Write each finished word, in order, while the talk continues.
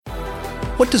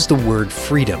What does the word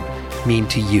freedom mean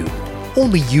to you?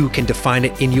 Only you can define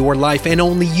it in your life, and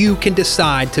only you can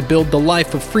decide to build the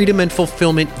life of freedom and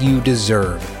fulfillment you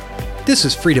deserve. This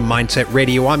is Freedom Mindset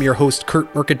Radio. I'm your host,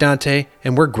 Kurt Mercadante,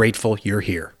 and we're grateful you're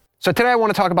here. So today I want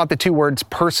to talk about the two words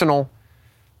personal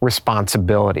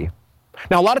responsibility.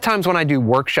 Now, a lot of times when I do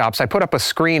workshops, I put up a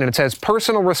screen and it says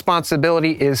personal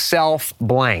responsibility is self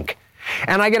blank.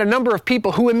 And I get a number of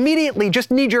people who immediately, just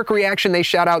knee-jerk reaction, they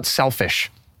shout out selfish,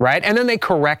 right? And then they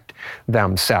correct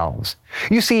themselves.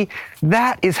 You see,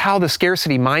 that is how the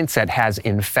scarcity mindset has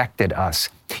infected us.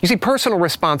 You see, personal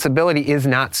responsibility is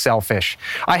not selfish.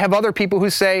 I have other people who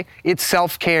say it's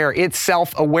self-care, it's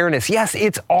self-awareness. Yes,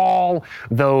 it's all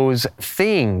those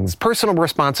things. Personal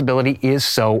responsibility is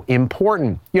so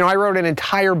important. You know, I wrote an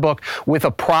entire book with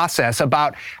a process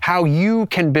about how you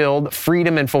can build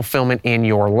freedom and fulfillment in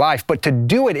your life. But to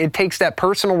do it, it takes that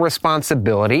personal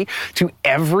responsibility to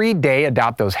every day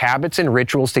adopt those habits and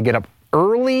rituals to get up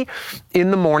early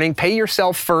in the morning, pay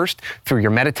yourself first through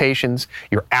your meditations,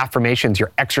 your affirmations,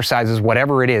 your exercises,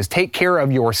 whatever it is. Take care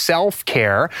of your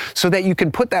self-care so that you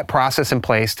can put that process in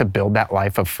place to build that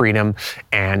life of freedom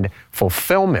and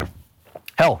fulfillment.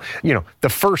 Hell, you know, the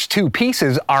first two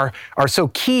pieces are so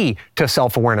key to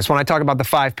self-awareness. When I talk about the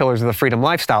 5 pillars of the freedom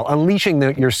lifestyle, unleashing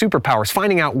your superpowers,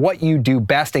 finding out what you do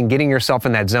best and getting yourself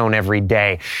in that zone every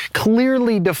day,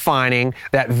 clearly defining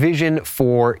that vision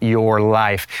for your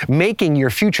life, making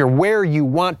your future where you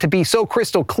want to be so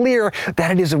crystal clear that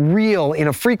it is real in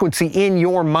a frequency in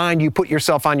your mind. You put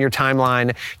yourself on your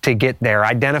timeline to get there,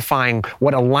 identifying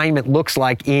what alignment looks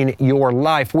like in your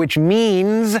life, which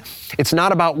means it's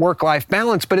not about work-life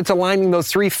balance, but it's aligning those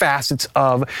 3 facets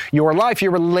of your life,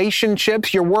 your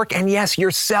relationships, your work, and yes, your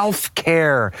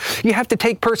self-care. You have to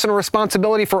take personal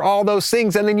responsibility for all those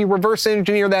things, and then you reverse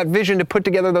engineer that vision to put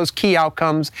together those key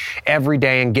outcomes every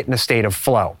day and get in a state of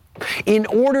flow. In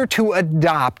order to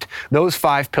adopt those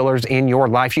 5 pillars in your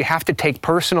life, you have to take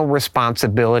personal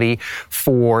responsibility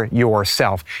for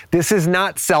yourself. This is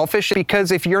not selfish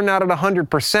because if you're not at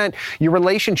 100%, your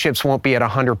relationships won't be at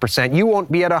 100%. You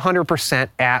won't be at 100%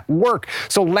 at work.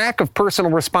 So lack of personal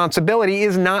responsibility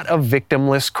is not a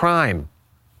victimless crime.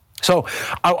 So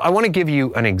I want to give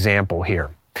you an example here.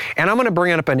 And I'm going to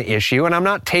bring up an issue, and I'm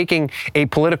not taking a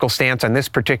political stance on this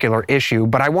particular issue,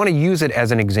 but I want to use it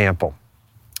as an example.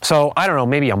 So, I don't know,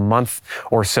 maybe a month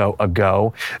or so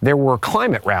ago, there were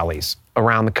climate rallies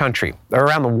around the country, or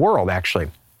around the world,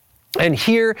 actually. And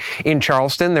here in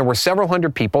Charleston, there were several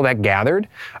hundred people that gathered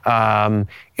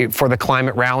for the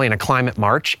climate rally and a climate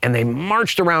march, and they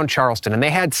marched around Charleston, and they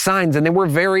had signs, and they were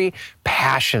very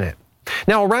passionate.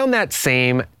 Now, around that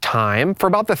same time, for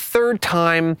about the 3rd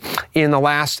time in the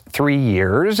last 3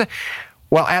 years,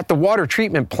 well, at the water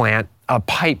treatment plant, a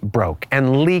pipe broke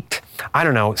and leaked, I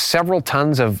don't know, several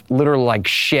tons of literal like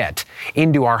shit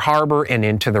into our harbor and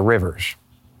into the rivers.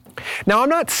 Now, I'm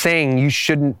not saying you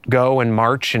shouldn't go and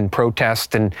march and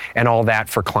protest and all that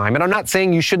for climate. I'm not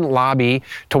saying you shouldn't lobby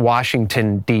to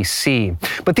Washington, D.C.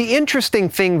 But the interesting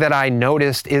thing that I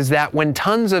noticed is that when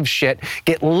tons of shit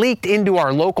get leaked into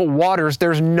our local waters,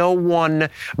 there's no one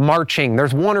marching.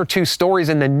 There's 1 or 2 stories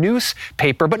in the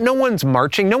newspaper, but no one's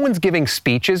marching, no one's giving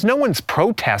speeches, no one's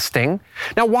protesting.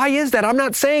 Now, why is that? I'm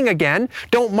not saying, again,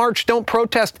 don't march, don't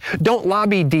protest, don't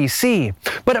lobby D.C.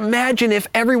 But imagine if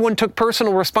everyone took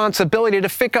personal responsibility to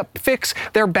fix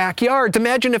their backyards.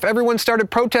 Imagine if everyone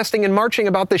started protesting and marching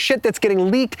about the shit that's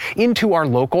getting leaked into our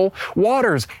local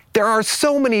waters. There are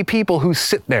so many people who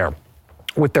sit there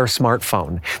with their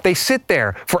smartphone. They sit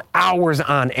there for hours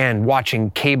on end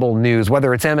watching cable news,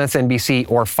 whether it's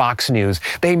MSNBC or Fox News.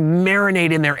 They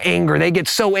marinate in their anger. They get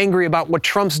so angry about what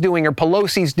Trump's doing or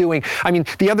Pelosi's doing. I mean,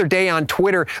 the other day on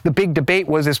Twitter, the big debate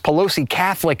was, is Pelosi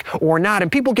Catholic or not?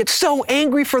 And people get so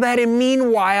angry for that. And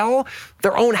meanwhile,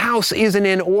 their own house isn't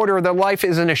in order. Their life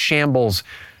isn't a shambles.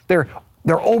 They're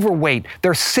overweight.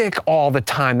 They're sick all the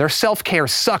time. Their self-care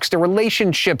sucks. Their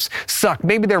relationships suck.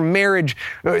 Maybe their marriage,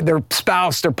 their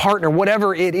spouse, their partner,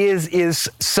 whatever it is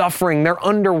suffering. They're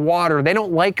underwater. They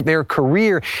don't like their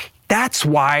career. That's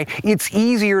why it's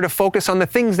easier to focus on the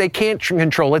things they can't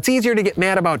control. It's easier to get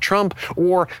mad about Trump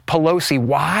or Pelosi.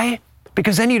 Why?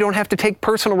 Because then you don't have to take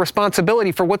personal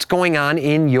responsibility for what's going on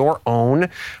in your own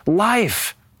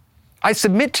life. I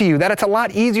submit to you that it's a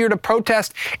lot easier to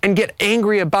protest and get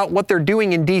angry about what they're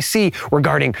doing in D.C.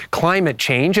 regarding climate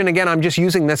change, and again, I'm just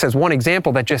using this as one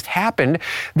example that just happened,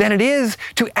 than it is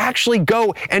to actually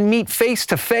go and meet face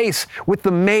to face with the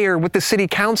mayor, with the city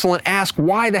council, and ask,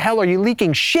 why the hell are you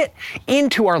leaking shit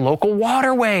into our local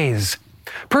waterways?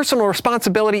 Personal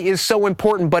responsibility is so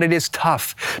important, but it is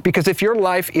tough because if your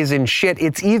life is in shit,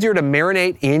 it's easier to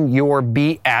marinate in your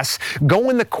BS, go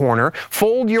in the corner,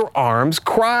 fold your arms,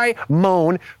 cry,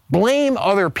 moan, blame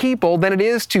other people than it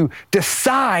is to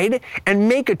decide and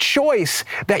make a choice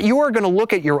that you are going to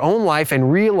look at your own life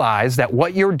and realize that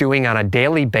what you're doing on a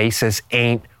daily basis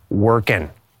ain't working.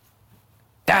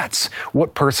 That's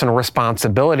what personal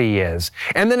responsibility is.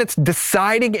 And then it's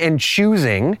deciding and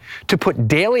choosing to put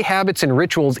daily habits and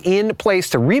rituals in place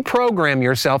to reprogram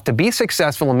yourself to be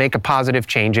successful and make a positive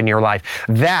change in your life.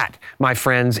 That, my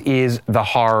friends, is the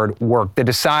hard work. The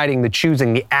deciding, the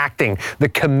choosing, the acting, the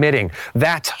committing.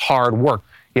 That's hard work.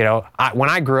 You know, when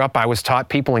I grew up, I was taught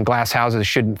people in glass houses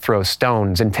shouldn't throw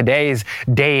stones. In today's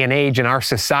day and age in our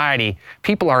society,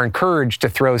 people are encouraged to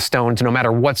throw stones no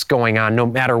matter what's going on, no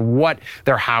matter what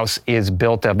their house is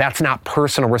built of. That's not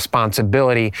personal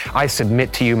responsibility. I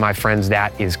submit to you, my friends,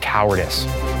 that is cowardice.